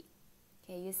PV.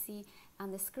 Okay, you see on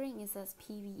the screen it says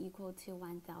PV equal to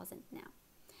 1,000 now.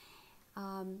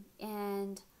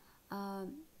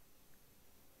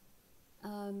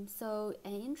 So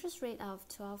an interest rate of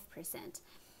 12%.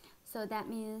 So that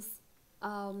means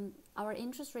our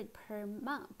interest rate per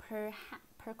month,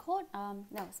 per quarter,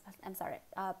 no, I'm sorry,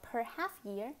 per half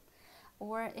year,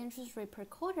 or interest rate per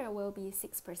quarter will be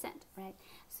 6%, right?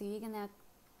 So you're gonna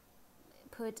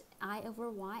put I over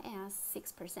Y as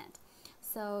 6%.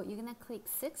 So you're gonna click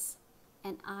 6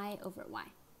 and I over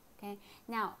Y. Okay.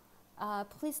 Now,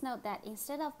 please note that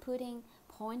instead of putting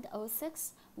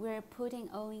 0.06, we're putting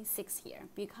only 6 here,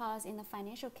 because in the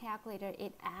financial calculator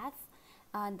it adds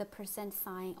the percent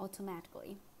sign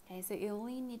automatically. Okay, so you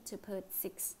only need to put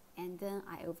 6 and then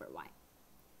I over Y.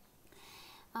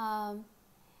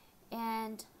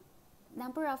 And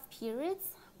number of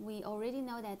periods, we already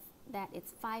know that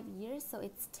it's 5 years, so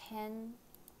it's 10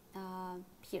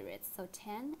 periods, so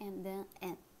 10 and then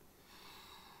N.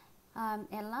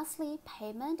 And lastly,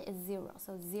 payment is 0,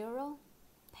 so 0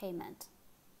 payment.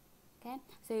 Okay,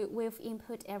 so we've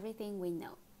input everything we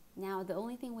know. Now the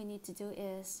only thing we need to do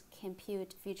is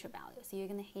compute future value. So you're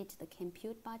gonna hit the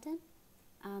compute button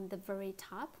on the very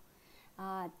top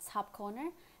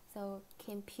corner. So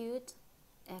compute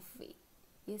FV.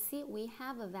 You see we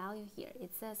have a value here.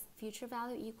 It says future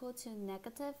value equal to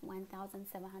negative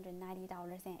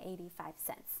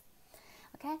 $1,790.85.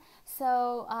 Okay,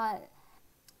 so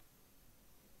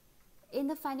in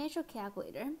the financial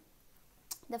calculator,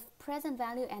 the present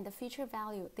value and the future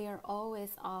value, they are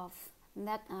always of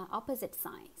opposite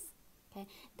signs. Okay,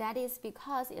 that is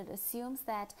because it assumes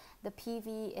that the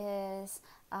PV is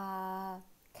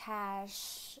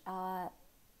cash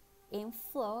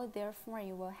inflow, therefore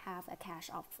you will have a cash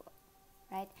outflow,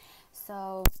 right?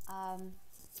 So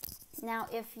now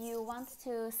if you want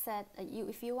to set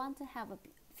if you want to have a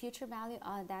future value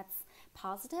that's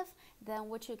positive, then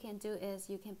what you can do is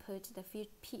you can put the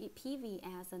PV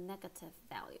as a negative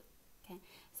value. Okay,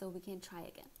 so we can try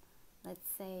again. Let's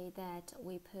say that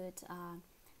we put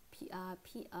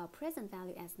present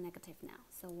value as negative now,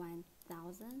 so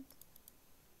 1,000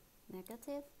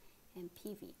 negative, and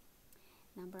PV,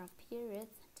 number of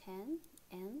periods 10,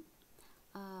 N,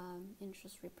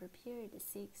 interest rate per period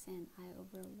 6, and I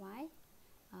over Y,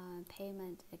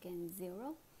 payment again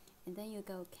 0, and then you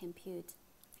go compute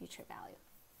future value.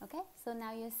 Okay, so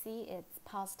now you see it's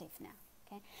positive now.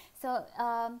 Okay, so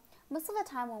most of the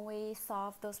time when we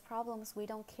solve those problems, we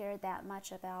don't care that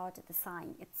much about the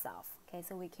sign itself. Okay,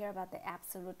 so we care about the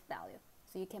absolute value.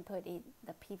 So you can put the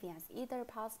PV as either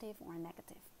positive or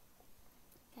negative.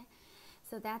 Okay,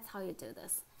 so that's how you do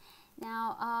this.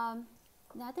 Now,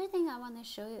 the other thing I want to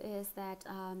show you is that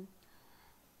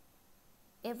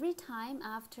every time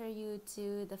after you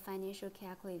do the financial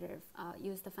calculator,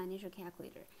 use the financial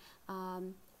calculator,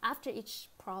 after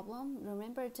each problem,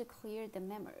 remember to clear the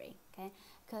memory, okay?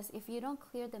 Because if you don't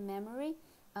clear the memory,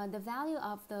 the value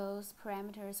of those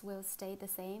parameters will stay the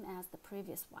same as the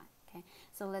previous one, okay?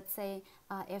 So let's say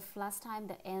if last time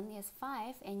the N is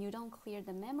 5 and you don't clear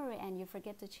the memory and you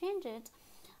forget to change it,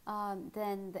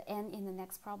 then the N in the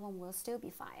next problem will still be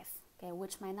 5, okay?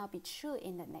 Which might not be true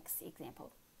in the next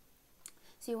example.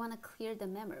 So you want to clear the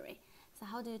memory. So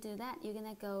how do you do that? You're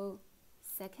gonna go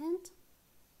second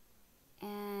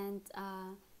and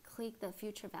click the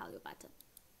future value button.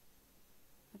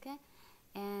 Okay,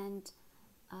 and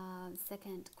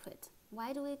second quit.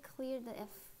 Why do we clear the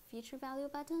future value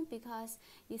button? Because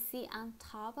you see on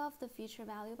top of the future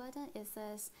value button it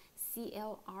says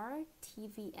CLR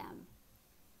TVM.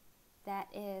 That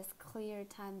is clear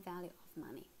time value of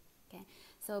money. Okay,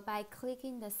 so by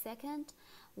clicking the second,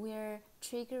 we're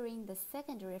triggering the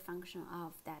secondary function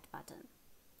of that button.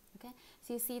 Okay,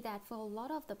 so you see that for a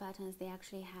lot of the buttons, they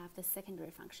actually have the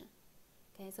secondary function.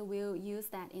 Okay, so we'll use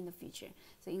that in the future.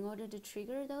 So in order to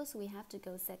trigger those, we have to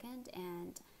go second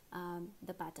and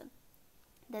the button.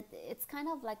 That it's kind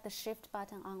of like the shift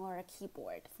button on our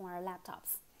keyboard for our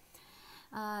laptops.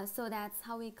 So that's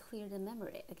how we clear the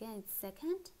memory. Again, it's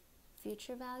second,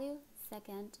 future value,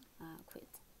 second, quit.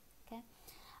 Okay.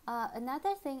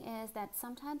 Another thing is that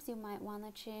sometimes you might want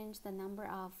to change the number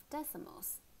of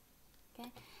decimals.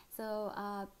 Okay,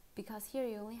 so because here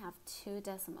you only have 2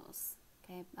 decimals.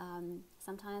 Okay,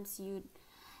 sometimes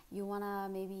you wanna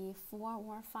maybe 4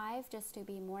 or 5 just to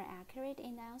be more accurate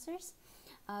in the answers.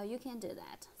 You can do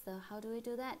that. So how do we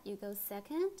do that? You go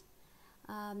second,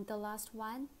 the last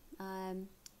one,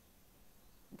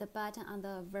 the button on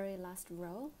the very last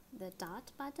row, the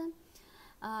dot button.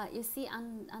 You see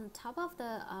on top of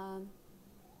the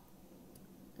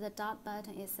dot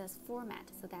button, it says format,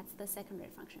 so that's the secondary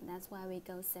function. That's why we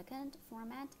go second,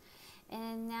 format.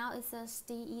 And now it says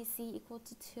DEC equal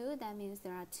to 2, that means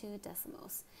there are 2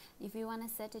 decimals. If you want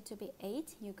to set it to be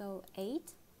 8, you go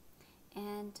 8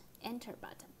 and enter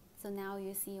button. So now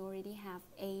you see you already have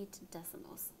 8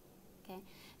 decimals. Okay,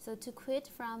 so to quit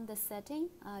from the setting,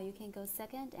 you can go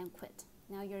second and quit.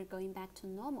 Now you're going back to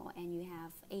normal and you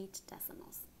have 8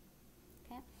 decimals.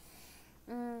 Okay.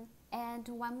 And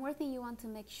one more thing you want to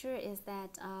make sure is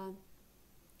that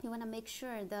you want to make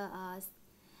sure the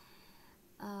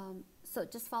so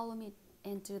just follow me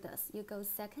and do this. You go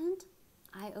second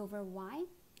I over y,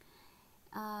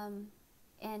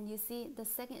 and you see the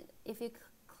second, if you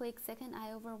click second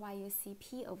I over y, you see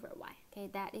p over y. Okay,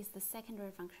 that is the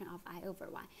secondary function of I over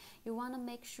y. You want to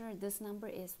make sure this number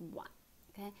is 1.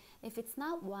 Okay, if it's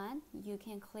not 1, you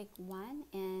can click 1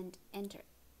 and enter.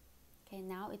 Okay,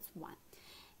 now it's 1.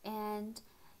 And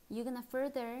you're gonna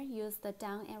further use the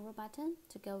down arrow button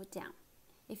to go down.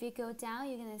 If you go down,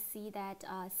 you're gonna see that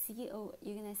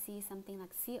you're gonna see something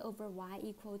like c over y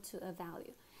equal to a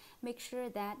value. Make sure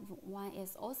that 1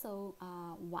 is also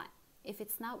 1. If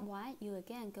it's not 1, you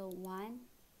again go 1,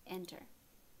 enter.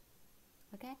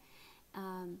 Okay,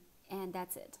 and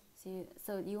that's it.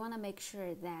 So you want to make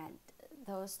sure that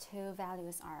those two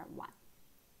values are 1.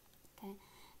 Okay,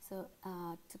 so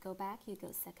to go back, you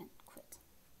go second quit.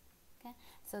 Okay,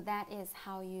 so that is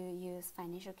how you use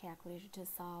financial calculator to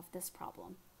solve this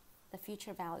problem, the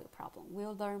future value problem.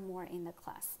 We'll learn more in the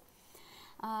class.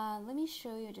 Let me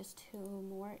show you just 2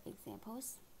 more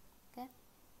examples. Okay.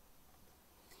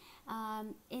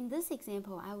 In this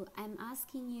example, I'm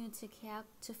asking you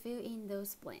to fill in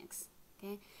those blanks.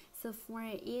 Okay, so for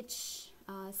each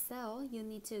cell, you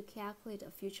need to calculate a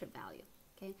future value.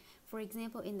 Okay, for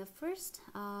example, in the first,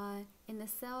 in the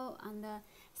cell on the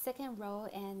second row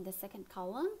and the second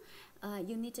column,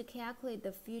 you need to calculate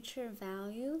the future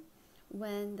value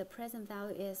when the present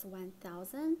value is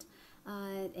 1,000,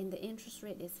 and the interest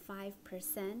rate is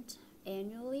 5%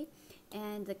 annually,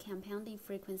 and the compounding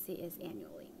frequency is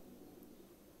annually.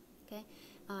 Okay,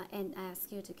 and I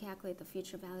ask you to calculate the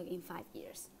future value in 5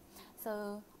 years.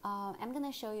 So I'm going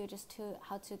to show you just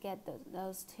how to get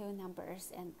those 2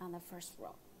 numbers on the first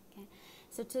row. Okay,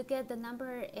 so to get the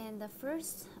number in the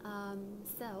first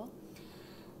cell,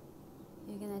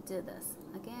 you're going to do this.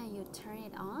 Again, you turn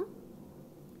it on.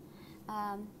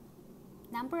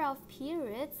 Number of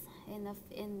periods in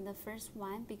the first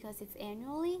one, because it's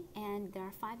annually and there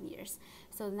are 5 years.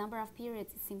 So the number of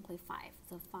periods is simply 5.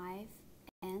 So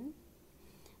 5n.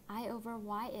 I over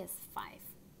y is 5.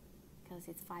 Because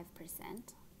it's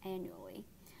 5% annually.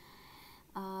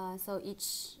 So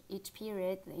each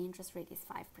period, the interest rate is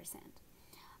 5%.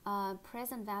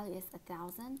 Present value is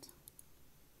 1,000.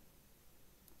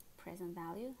 Present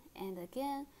value, and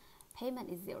again, payment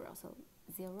is 0. So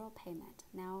 0 payment.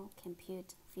 Now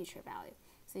compute future value.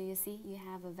 So you see, you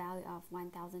have a value of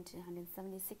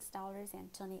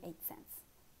 $1,276.28.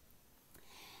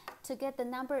 To get the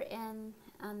number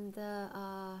on the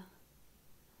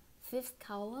 5th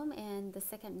column and the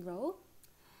second row,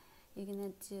 you're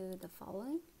gonna do the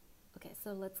following. Okay,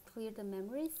 so let's clear the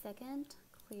memory. Second,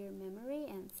 clear memory,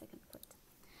 and second quit.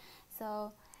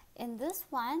 So in this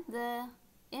one, the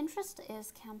interest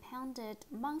is compounded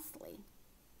monthly.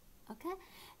 Okay,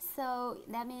 so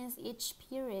that means each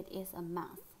period is a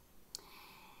month.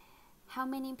 How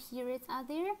many periods are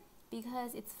there?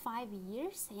 Because it's 5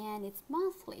 years and it's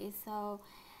monthly, so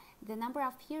the number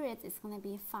of periods is going to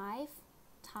be 5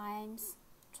 times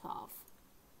 12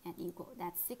 and equal,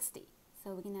 that's 60.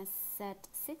 So we're going to set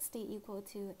 60 equal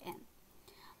to n.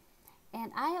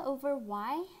 And I over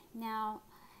y, now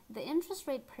the interest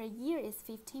rate per year is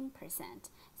 15%.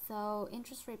 So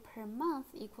interest rate per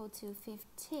month equal to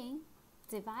 15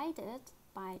 divided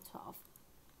by 12.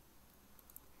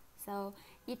 So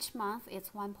each month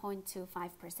it's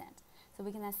 1.25%. So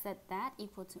we're going to set that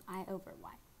equal to I over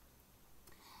y.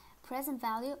 Present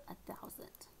value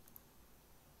 1,000.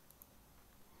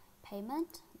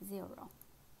 Payment 0.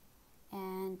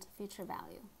 And future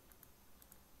value.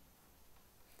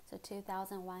 So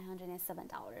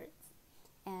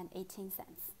 $2,107.18.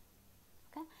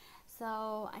 Okay. So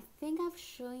I think I've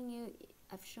shown you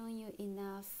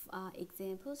enough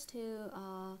examples to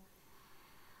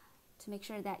make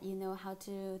sure that you know how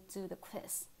to do the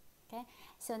quiz. Okay,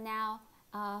 so now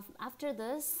after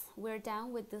this, we're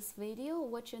done with this video.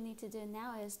 What you need to do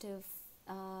now is to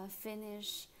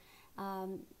finish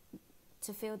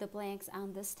to fill the blanks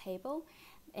on this table,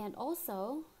 and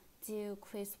also do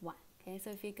quiz 1. Okay,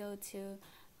 so if you go to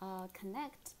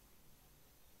connect,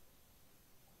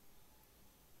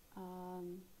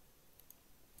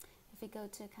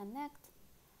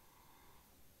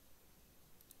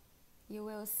 you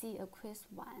will see a quiz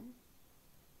 1.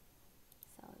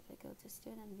 So if you go to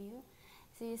student view,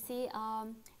 so you see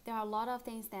there are a lot of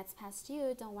things that's past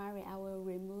due. Don't worry, I will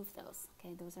remove those.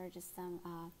 Okay, those are just some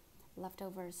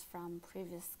leftovers from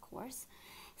previous course.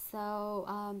 So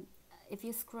if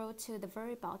you scroll to the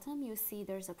very bottom, you see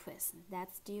there's a quiz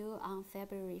that's due on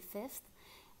February 5th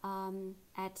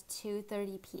at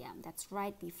 2:30 p.m. That's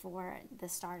right before the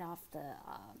start of the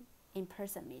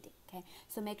in-person meeting. Okay,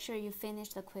 so make sure you finish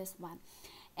the quiz one.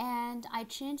 And I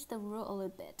changed the rule a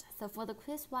little bit. So for the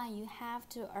quiz one, you have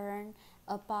to earn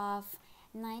above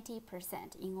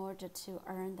 90% in order to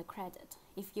earn the credit.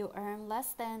 If you earn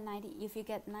less than 90, if you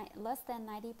get less than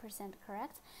 90%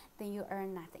 correct, then you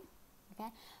earn nothing. Okay,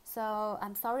 so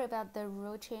I'm sorry about the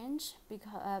rule change,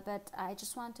 because but I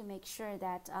just want to make sure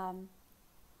that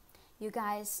you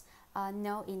guys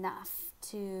know enough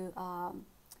to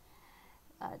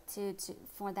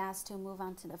for that to move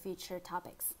on to the future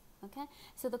topics. Okay,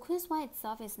 so the quiz one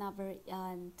itself is not very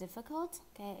difficult.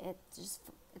 Okay,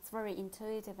 it's very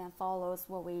intuitive and follows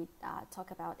what we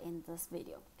talk about in this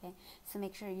video. Okay, so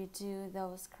make sure you do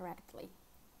those correctly.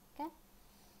 Okay,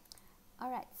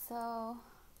 all right, so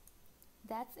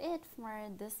that's it for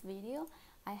this video.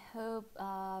 I hope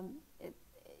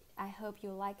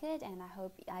you like it, and I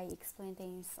hope I explain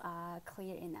things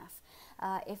clear enough.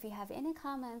 If you have any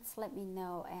comments, let me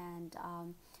know, and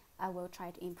I will try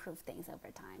to improve things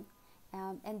over time.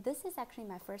 And this is actually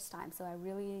my first time, so I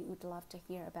really would love to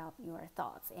hear about your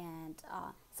thoughts and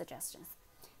suggestions.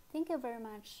 Thank you very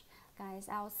much, guys.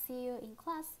 I'll see you in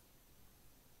class.